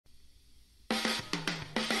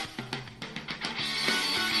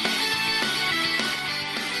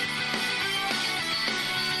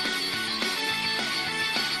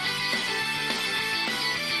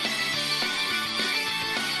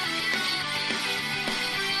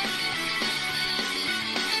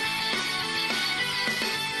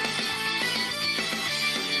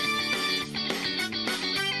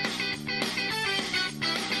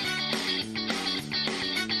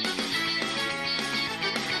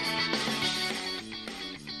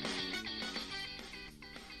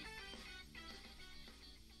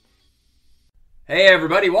Hey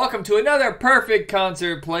everybody, welcome to another perfect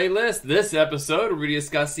concert playlist. This episode, we're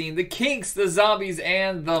discussing the Kinks, the Zombies,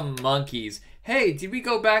 and the Monkees. Hey, did we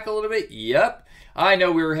go back a little bit? Yep. I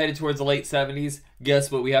know we were headed towards the late 70s.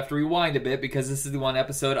 Guess what? We have to rewind a bit because this is the one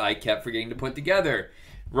episode I kept forgetting to put together.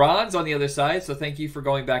 Ron's on the other side, so thank you for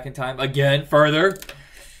going back in time again further.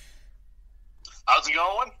 How's it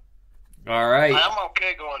going? All right. I'm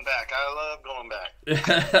okay going back. I love going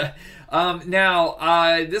back.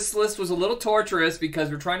 Now, this list was a little torturous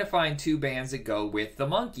because we're trying to find two bands that go with the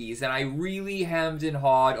Monkees, and I really hemmed and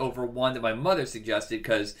hawed over one that my mother suggested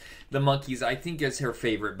because the Monkees, I think, is her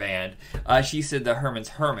favorite band. She said the Herman's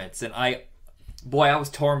Hermits, and I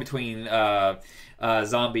was torn between the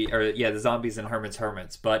Zombies and Herman's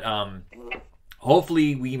Hermits, but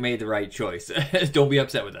hopefully we made the right choice. Don't be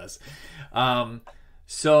upset with us.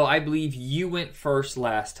 So I believe you went first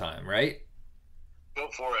last time, right? Go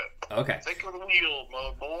for it. Okay. Take the wheel,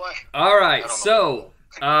 my boy. All right. So,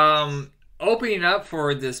 opening up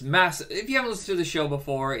for this massive... If you haven't listened to the show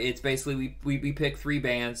before, it's basically we pick three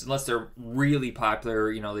bands, unless they're really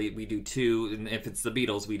popular. You know, we do two, and if it's the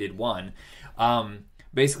Beatles, we did one.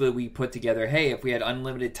 Basically, we put together, hey, if we had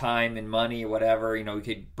unlimited time and money or whatever, you know, we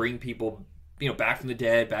could bring people, you know, back from the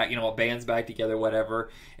dead, bands back together, whatever,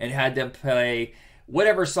 and had them play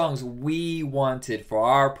whatever songs we wanted for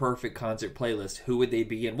our perfect concert playlist. Who would they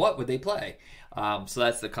be and what would they play? So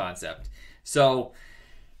that's the concept. So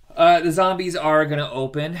the Zombies are going to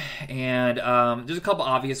open, and there's a couple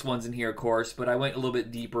obvious ones in here, of course, but I went a little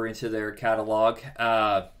bit deeper into their catalog.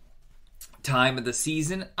 Time of the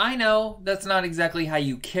season. I know that's not exactly how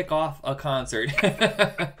you kick off a concert.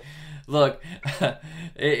 Look, but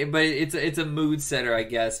it's a mood setter, I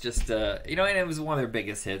guess. Just and it was one of their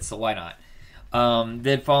biggest hits, so why not?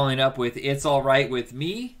 Then following up with It's Alright With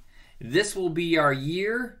Me, This Will Be Our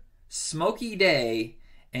Year, Smoky Day,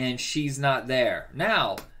 and She's Not There.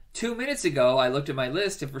 Now, 2 minutes ago, I looked at my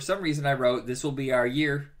list, and for some reason I wrote This Will Be Our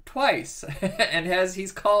Year twice. And as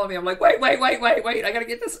he's calling me, I'm like, wait, I gotta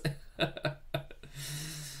get this.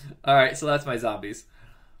 Alright, so that's my Zombies.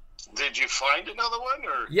 Did you find another one?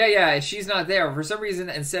 Or? Yeah, She's Not There. For some reason,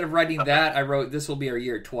 instead of writing that, I wrote This Will Be Our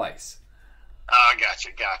Year twice.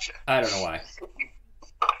 Gotcha. I don't know why.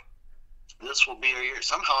 This will be a year.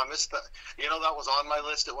 Somehow I missed that. You know, that was on my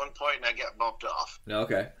list at one point, and I got bumped off.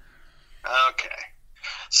 Okay.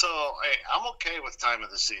 So, hey, I'm okay with Time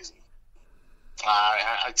of the Season.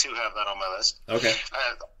 I too have that on my list. Okay.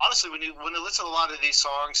 Honestly, when you listen to a lot of these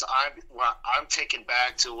songs, I'm taken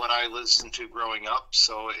back to what I listened to growing up,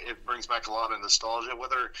 so it brings back a lot of nostalgia.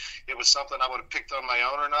 Whether it was something I would have picked on my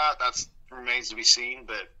own or not, that remains to be seen,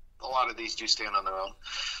 but a lot of these do stand on their own.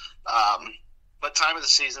 But Time of the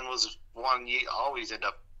Season was one you always end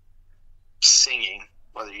up singing,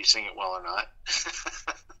 whether you sing it well or not.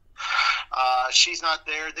 She's Not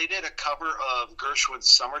There. They did a cover of Gershwin's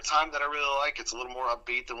Summertime that I really like. It's a little more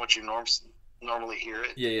upbeat than what you normally hear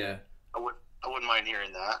it. Yeah. I wouldn't mind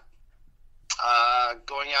hearing that.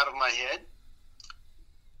 Going Out of My Head.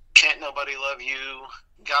 Can't Nobody Love You.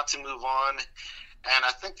 Got to Move On. And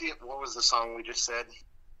I think what was the song we just said?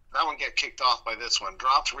 That one get kicked off by this one.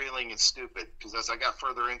 Dropped, Reeling, and Stupid. Because as I got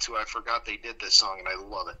further into it, I forgot they did this song, and I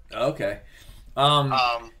love it. Okay.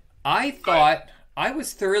 I thought I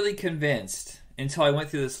was thoroughly convinced until I went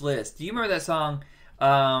through this list. Do you remember that song?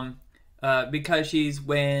 Because She's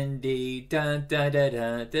Wendy. Dun, dun, dun,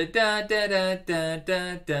 dun, dun, dun, dun, dun,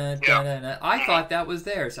 dun, dun, dun. I thought that was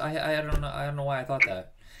theirs. I don't know. I don't know why I thought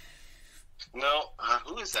that. No,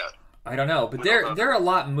 who is that? I don't know, but they're a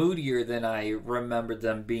lot moodier than I remembered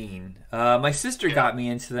them being. My sister got me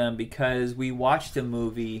into them because we watched a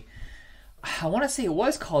movie. I want to say it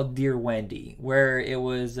was called Dear Wendy, where it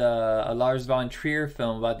was a Lars von Trier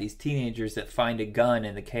film about these teenagers that find a gun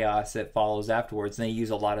and the chaos that follows afterwards, and they use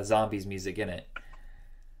a lot of Zombies music in it.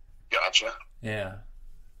 Gotcha. Yeah.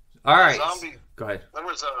 All right. Go ahead. There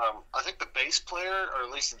was, I think the bass player, or at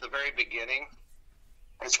least at the very beginning,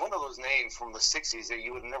 it's one of those names from the 60s that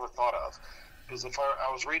you would have never thought of. Because if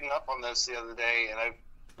I was reading up on this the other day, and I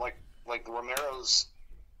like Romero's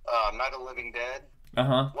Night of the Living Dead.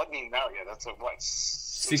 Wasn't even out yet. That's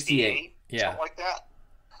 68? Yeah. Something like that.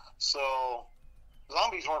 So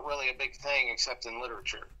zombies weren't really a big thing except in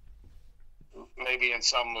literature. Maybe in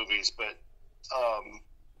some movies, but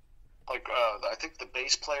I think the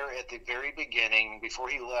bass player at the very beginning, before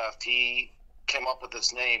he left, he came up with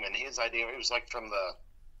this name, and his idea, it was like from the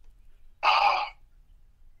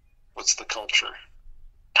what's the culture?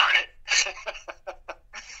 Darn it.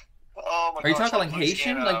 Oh my Are you talking like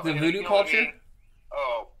Haitian, like the voodoo culture?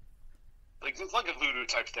 Oh, like it's like a voodoo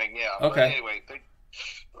type thing, yeah. Okay. But anyway,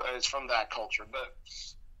 it's from that culture. But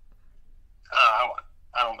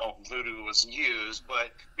I don't know if voodoo was used,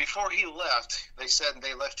 but before he left, they said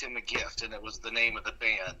they left him a gift, and it was the name of the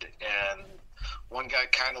band. And one guy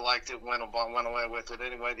kind of liked it, went away with it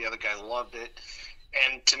anyway. The other guy loved it.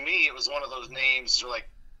 And to me, it was one of those names, like,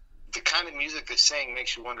 the kind of music they sang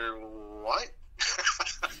makes you wonder, what?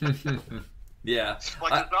 Yeah.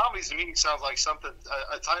 Like the Zombies to me sounds like something,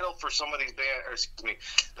 a title for somebody's band, or excuse me,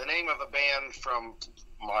 the name of a band from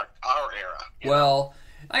our era. Well,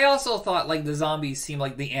 I also thought like the Zombies seemed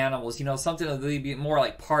like the Animals, something that would be more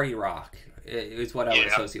like party rock is what I would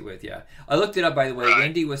associate with, yeah. I looked it up, by the way. Right.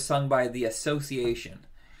 Wendy was sung by The Association.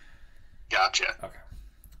 Gotcha. Okay.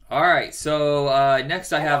 All right, so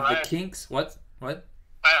next I have the Kinks. What? I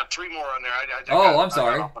have 3 more on there. I'm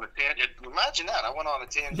sorry. I got off on a tangent. Imagine that. I went on a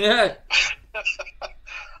tangent. Yeah.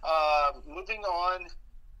 Moving on,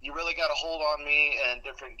 You Really Got a Hold on Me and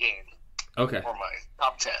Different Game. Okay. For my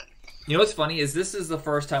top 10. You know what's funny is this is the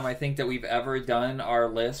first time I think that we've ever done our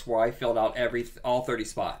list where I filled out all 30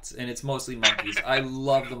 spots, and it's mostly Monkees. I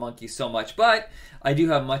love the Monkees so much, but I do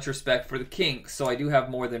have much respect for the Kinks, so I do have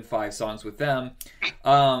more than 5 songs with them.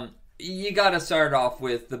 You got to start off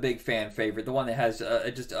with the big fan favorite, the one that has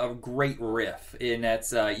just a great riff, and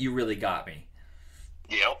that's You Really Got Me.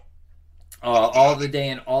 Yep. All of the Day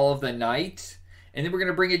and All of the Night. And then we're going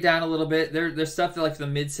to bring it down a little bit. There's stuff that like the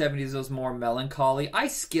mid-70s was more melancholy. I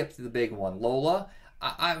skipped the big one, Lola.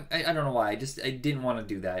 I don't know why. I didn't want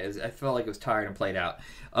to do that. I felt like it was tired and played out.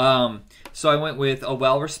 So I went with A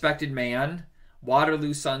Well-Respected Man,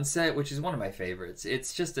 Waterloo Sunset, which is one of my favorites.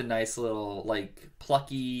 It's just a nice little, like,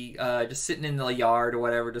 plucky, just sitting in the yard or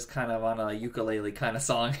whatever, just kind of on a ukulele kind of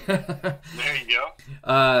song. There you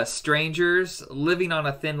go. Strangers, Living on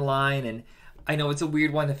a Thin Line, and I know it's a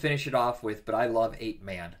weird one to finish it off with, but I love Ape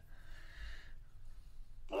Man.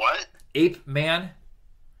 What? Ape Man.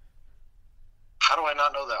 How do I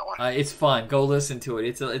not know that one? It's fun. Go listen to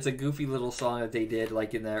it. It's a goofy little song that they did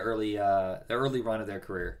like in the early run of their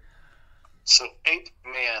career. So Ape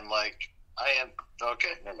Man, like I am.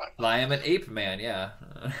 Okay, never mind. I am an Ape Man. Yeah.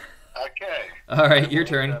 Okay. All right, your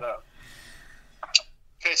turn.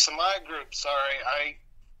 Okay, so my group. Sorry, I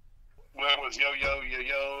went with Yo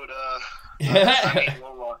Yoda.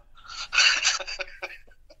 Lola.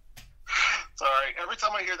 Sorry, every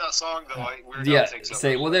time I hear that song, though, Weird Al takes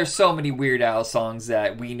over. Well, there's so many Weird Al songs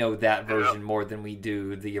that we know that version more than we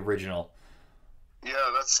do the original. Yeah,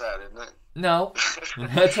 that's sad, isn't it? No,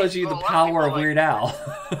 that tells you the power of Weird Al.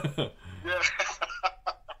 Yeah.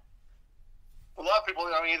 A lot of people,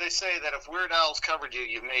 I mean, they say that if Weird Al's covered you,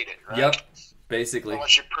 you've made it, right? Yep, basically.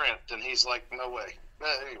 Unless you print, and he's like, no way.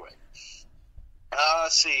 But anyway.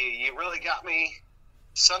 Let's see. You Really Got Me.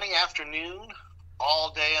 Sunny Afternoon.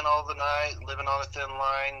 All Day and All the Night. Living on a Thin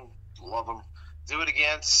Line. Love them. Do It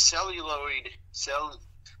Again.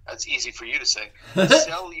 That's easy for you to say.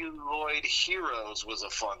 Celluloid Heroes was a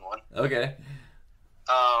fun one. Okay.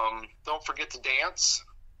 Don't Forget to Dance.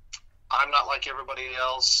 I'm Not Like Everybody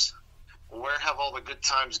Else. Where Have All the Good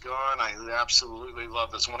Times Gone? I absolutely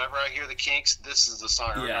love this. Whenever I hear the Kinks, this is the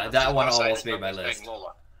song. Yeah, that one almost made my list.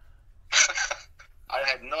 Lola. I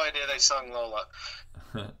had no idea they sung Lola.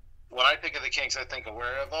 When I think of the Kinks, I think of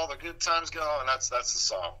Where Have All the Good Times Gone? That's the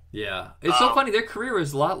song. Yeah. It's so funny. Their career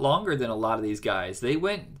was a lot longer than a lot of these guys. They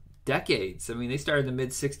went decades. I mean, they started in the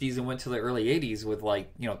mid-'60s and went to the early '80s with,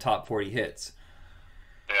 like, top 40 hits.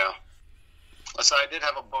 Yeah. So I did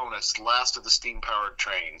have a bonus, Last of the Steam-Powered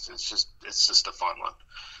Trains. It's just a fun one.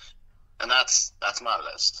 And that's my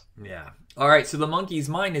list. Yeah. All right, so the Monkees,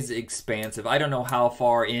 mine is expansive. I don't know how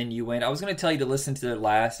far in you went. I was going to tell you to listen to their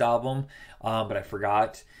last album, but I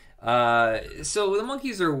forgot. So the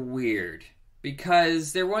Monkees are weird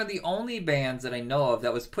because they're one of the only bands that I know of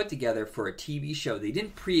that was put together for a TV show. They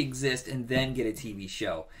didn't pre-exist and then get a TV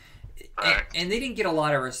show. Right. And they didn't get a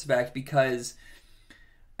lot of respect because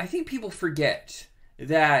I think people forget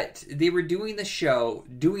that they were doing the show,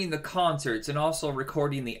 doing the concerts, and also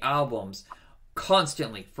recording the albums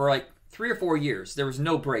constantly for like 3 or 4 years. There was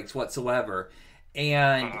no breaks whatsoever.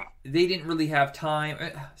 And they didn't really have time.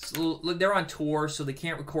 So they're on tour, so they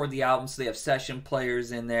can't record the album, so they have session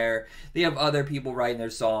players in there. They have other people writing their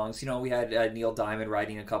songs. We had Neil Diamond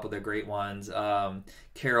writing a couple of their great ones.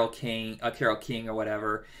 Carole King or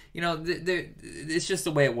whatever. It's just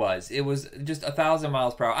the way it was. It was just 1,000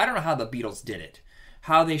 miles per hour. I don't know how the Beatles did it.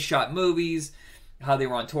 How they shot movies, how they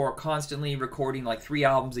were on tour constantly, recording like 3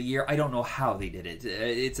 albums a year. I don't know how they did it.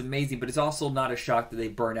 It's amazing, but it's also not a shock that they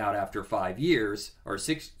burn out after 5 years, or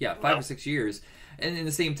 6, 5 or 6 years. And then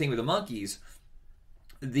the same thing with the Monkees.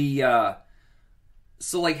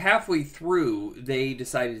 So, like, halfway through, they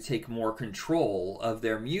decided to take more control of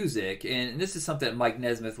their music, and this is something that Mike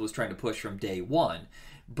Nesmith was trying to push from day one.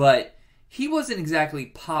 But he wasn't exactly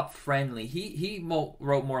pop friendly. He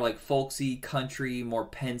wrote more like folksy, country, more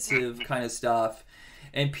pensive kind of stuff,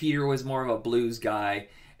 and Peter was more of a blues guy,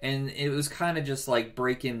 and it was kind of just like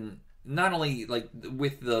breaking not only like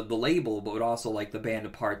with the label, but also like the band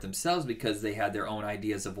apart themselves because they had their own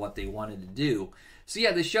ideas of what they wanted to do. So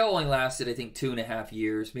yeah, the show only lasted, I think, 2.5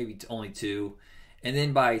 years, maybe only 2. And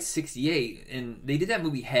then by 1968, and they did that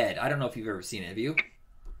movie Head. I don't know if you've ever seen it. Have you?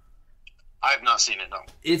 I have not seen it, no.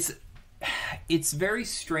 It's very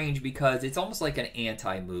strange because it's almost like an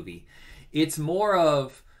anti-movie. It's more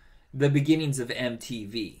of the beginnings of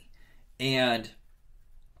MTV. And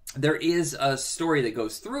there is a story that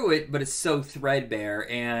goes through it, but it's so threadbare,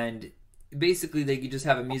 and basically they could just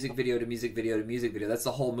have a music video to music video to music video. That's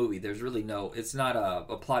the whole movie. There's really it's not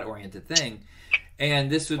a plot oriented thing. And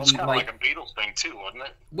this would be kind of like a Beatles thing too, wasn't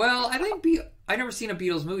it? Well, I think I never seen a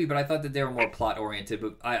Beatles movie, but I thought that they were more plot oriented.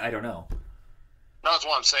 But I don't know. No, that's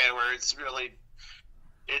what I'm saying. Where it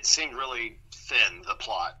seemed really thin, the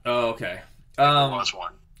plot. Oh, okay. There was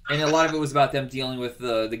one. And a lot of it was about them dealing with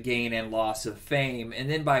the gain and loss of fame. And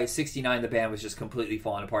then by 1969, the band was just completely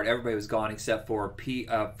falling apart. Everybody was gone except for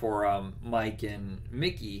Mike and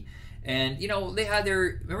Mickey. And, they had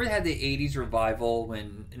the 80s revival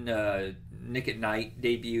when Nick at Night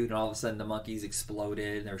debuted, and all of a sudden the Monkees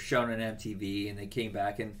exploded, and they were shown on MTV, and they came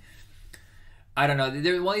back. And I don't know,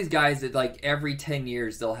 they're one of these guys that like every 10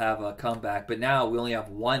 years they'll have a comeback, but now we only have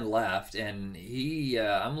one left, and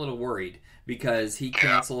I'm a little worried because he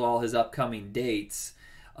canceled all his upcoming dates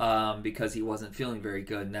because he wasn't feeling very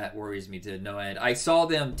good, and that worries me to no end. I saw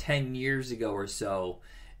them 10 years ago or so,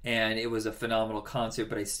 and it was a phenomenal concert,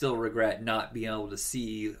 but I still regret not being able to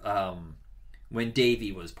see when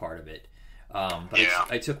Davey was part of it.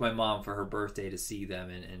 I took my mom for her birthday to see them,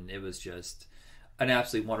 and it was just an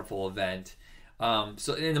absolutely wonderful event. And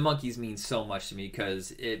the Monkees mean so much to me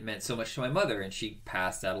because it meant so much to my mother, and she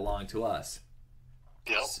passed that along to us.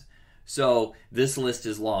 Yep. So this list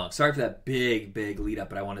is long. Sorry for that big lead up,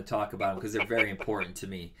 but I want to talk about them because they're very important to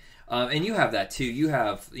me. And you have that too. You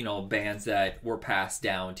have bands that were passed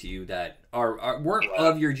down to you that weren't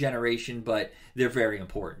of your generation, but they're very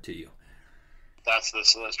important to you. That's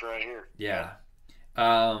this list right here. Yeah.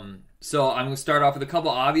 So I'm going to start off with a couple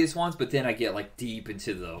obvious ones, but then I get like deep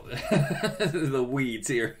into the weeds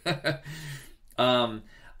here.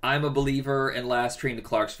 I'm a Believer and Last Train to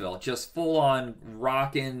Clarksville. Just full on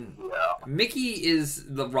rockin'. Yeah. Mickey is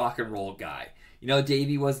the rock and roll guy.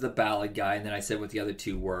 Davey was the ballad guy, and then I said what the other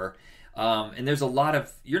two were. And there's a lot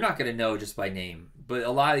of, you're not going to know just by name, but a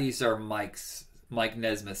lot of these are Mike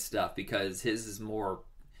Nesmith stuff because his is more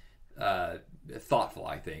thoughtful,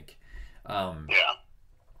 I think.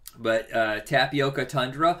 But Tapioca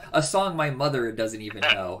Tundra, a song my mother doesn't even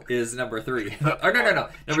know, is number 3. No.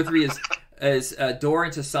 Number 3 is Door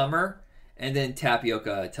into Summer, and then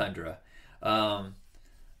Tapioca Tundra.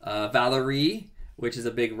 Valerie, which is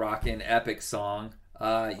a big rockin' epic song.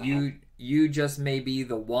 You Just May Be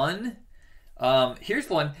the One. Here's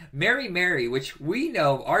one, Mary Mary, which we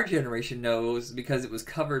know, our generation knows because it was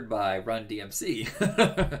covered by Run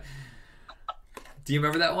DMC. Do you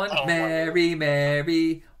remember that one? Oh, Mary,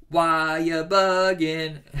 Mary, why you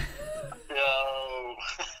bugging? No.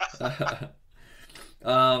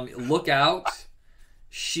 Look Out,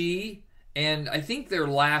 She, and I think their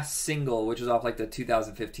last single, which was off like the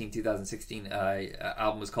 2015-2016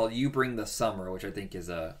 album, was called You Bring the Summer, which I think is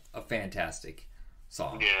a fantastic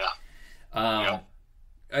song. Yeah.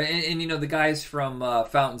 And the guys from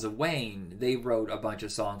Fountains of Wayne, they wrote a bunch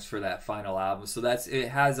of songs for that final album, so it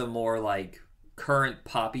has a more like current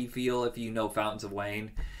poppy feel if you know Fountains of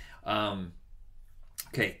Wayne.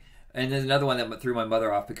 Okay, and then another one that threw my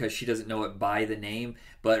mother off because she doesn't know it by the name,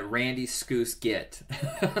 but Randy Scoose Git.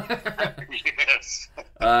 Yes.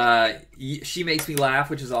 She Makes Me Laugh,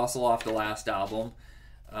 which is also off the last album.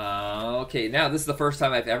 Okay, now this is the first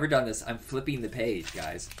time I've ever done this. I'm flipping the page,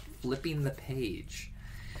 guys. Flipping the page.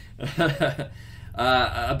 A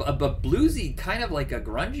bluesy, kind of like a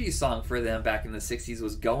grungy song for them back in the 60s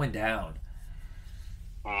was Going Down.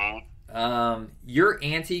 Your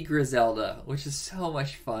Auntie Griselda, which is so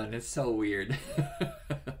much fun. It's so weird.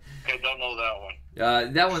 I don't know that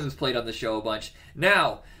one. That one was played on the show a bunch.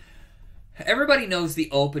 Now, everybody knows the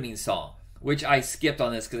opening song, which I skipped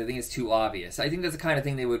on this because I think it's too obvious. I think that's the kind of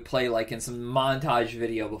thing they would play like in some montage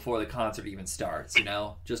video before the concert even starts,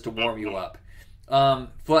 just to warm you up.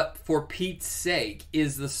 But For Pete's Sake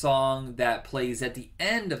is the song that plays at the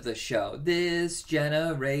end of the show. This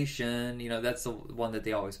generation, that's the one that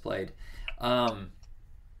they always played.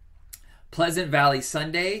 Pleasant Valley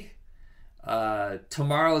Sunday.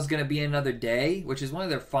 Tomorrow is going to be another day, which is one of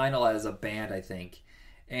their final as a band, I think.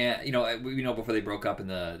 And before they broke up in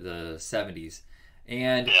the 70s.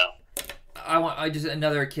 And I just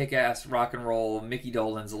another kick-ass rock and roll Mickey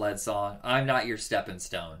Dolenz led song. I'm Not Your Stepping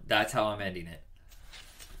Stone. That's how I'm ending it.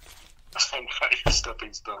 I'm not your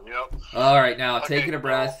stepping stone. Yep. All right, now taking a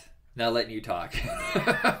breath. Now letting you talk.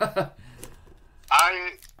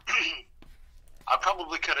 I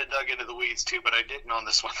probably could have dug into the weeds too, but I didn't on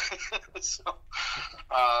this one. So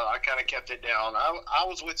I kind of kept it down. I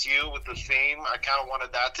was with you with the theme. I kind of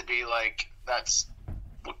wanted that to be like, that's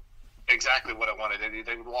exactly what I wanted.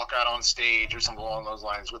 They would walk out on stage or something along those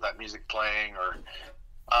lines with that music playing, or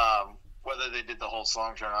whether they did the whole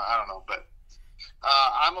song or not, I don't know. But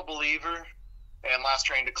I'm a Believer, and Last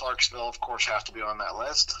Train to Clarksville, of course, have to be on that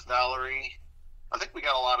list. Valerie, I think we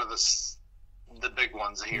got a lot of the big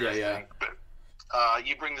ones here. I think. But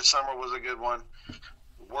You Bring the Summer was a good one.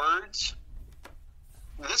 Words.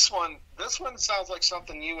 This one sounds like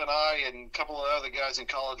something you and I and a couple of other guys in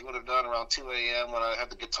college would have done around 2 a.m. when I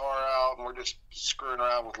had the guitar out and we're just screwing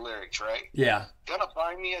around with lyrics, right? Yeah. Gonna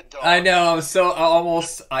buy me a dog. I know.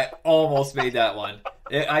 I almost made that one.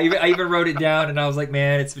 I even wrote it down, and I was like,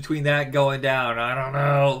 man, it's between that and Going Down. I don't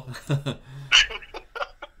know.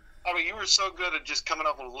 I mean, you were so good at just coming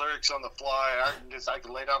up with lyrics on the fly. I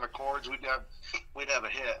could lay down the chords. We'd have a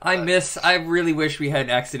hit. I really wish we hadn't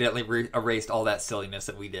accidentally erased all that silliness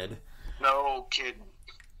that we did. No kidding.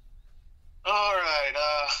 All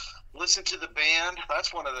right. Listen to the Band.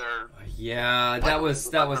 That's one of their. Yeah, that was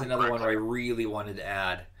another one where I really wanted to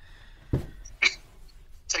add.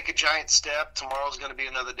 Take a Giant Step. Tomorrow's going to be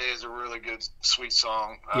another day is a really good, sweet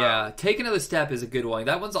song. Yeah, Take Another Step is a good one.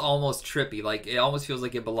 That one's almost trippy. Like, it almost feels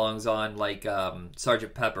like it belongs on, like,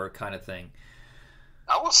 Sgt. Pepper kind of thing.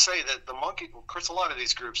 I will say that the Monkees, of course, a lot of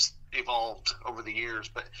these groups evolved over the years,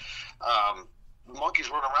 but the Monkees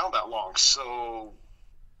weren't around that long, so...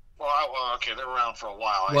 Well, okay, they were around for a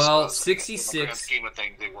while. Well, 66. In the grand scheme of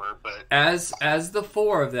things, they were, but as the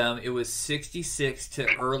four of them, it was 66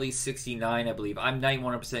 to early 69, I believe. I'm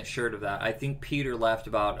 91% sure of that. I think Peter left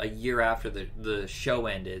about a year after the show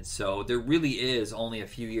ended, so there really is only a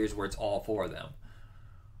few years where it's all four of them.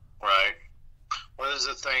 Right. What is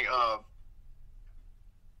the thing?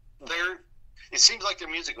 It seems like their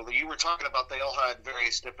music, you were talking about, they all had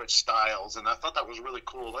various different styles, and I thought that was really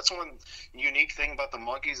cool. That's one unique thing about the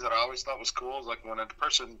Monkees that I always thought was cool, is like when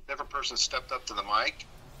different person stepped up to the mic,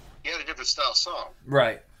 he had a different style song.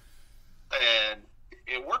 Right. And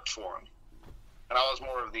it worked for him. And I was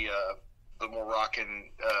more of the more rockin',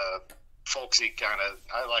 folksy kind of,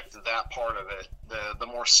 I liked that part of it, the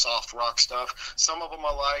more soft rock stuff. Some of them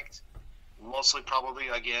I liked, mostly probably,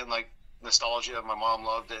 again, like, nostalgia. My mom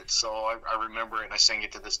loved it, so I remember it and I sing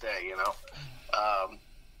it to this day, you know.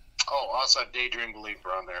 Also have Daydream Believer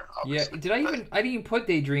on there, obviously. Yeah, I didn't even put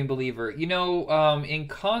Daydream Believer. You know, in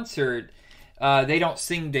concert, they don't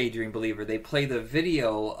sing Daydream Believer. They play the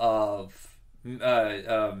video of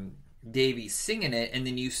Davey singing it, and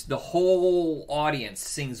then the whole audience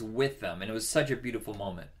sings with them, and it was such a beautiful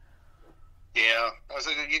moment. Yeah, I was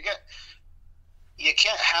like, you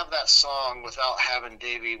can't have that song without having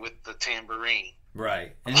Davey with the tambourine.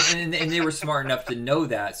 Right. And they were smart enough to know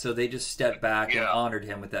that, so they just stepped back and honored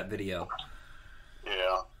him with that video.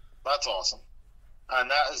 Yeah, that's awesome.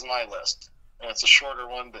 And that is my list. And it's a shorter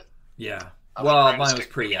one, but... Yeah. Well, mine was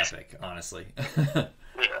pretty epic, honestly. Yeah.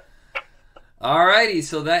 Alrighty,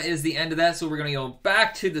 so that is the end of that. So we're going to go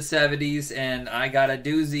back to the 70s, and I got a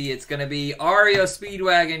doozy. It's going to be REO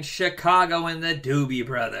Speedwagon, Chicago, and the Doobie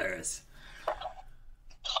Brothers.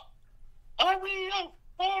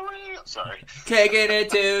 Sorry. Taking it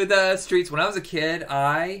to the streets. When I was a kid,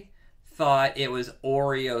 I thought it was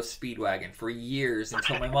Oreo Speedwagon for years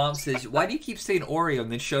until my mom says, "Why do you keep saying Oreo?"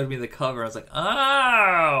 And then showed me the cover. I was like,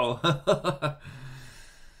 "Oh."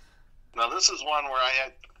 Now this is one where I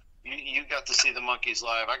had you got to see the Monkees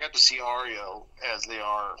live. I got to see REO as they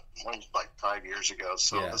are like 5 years ago.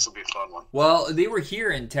 So this will be a fun one. Well, they were here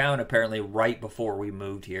in town apparently right before we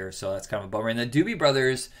moved here, so that's kind of a bummer. And the Doobie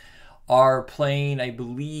Brothers are playing, I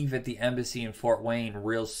believe, at the Embassy in Fort Wayne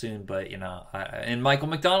real soon, but, you know, and Michael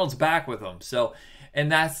McDonald's back with them. So,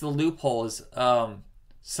 and that's the loophole is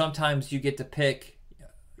sometimes you get to pick,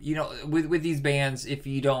 you know, with these bands, if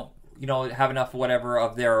you don't, you know, have enough whatever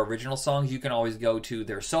of their original songs, you can always go to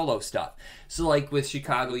their solo stuff. So, like with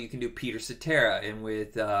Chicago, you can do Peter Cetera, and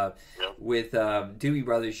with Doobie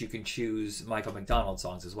Brothers, you can choose Michael McDonald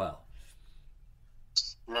songs as well.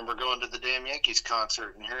 Remember going to the damn Yankees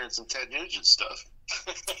concert and hearing some Ted Nugent stuff.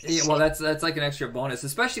 Yeah, well, that's like an extra bonus,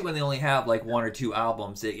 especially when they only have like one or two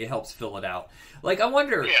albums. It helps fill it out. Like, I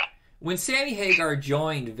wonder, Yeah. when Sammy Hagar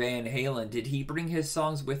joined Van Halen, did he bring his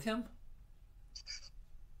songs with him?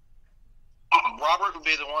 Robert would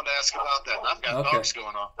be the one to ask about that. I've got Okay. dogs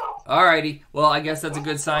going on. Alrighty. Well, I guess that's a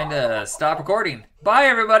good sign to stop recording. Bye,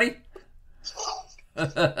 everybody. I'm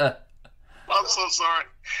so sorry.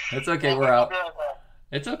 It's okay. We're out.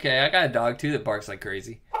 It's okay. I got a dog too that barks like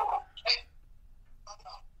crazy.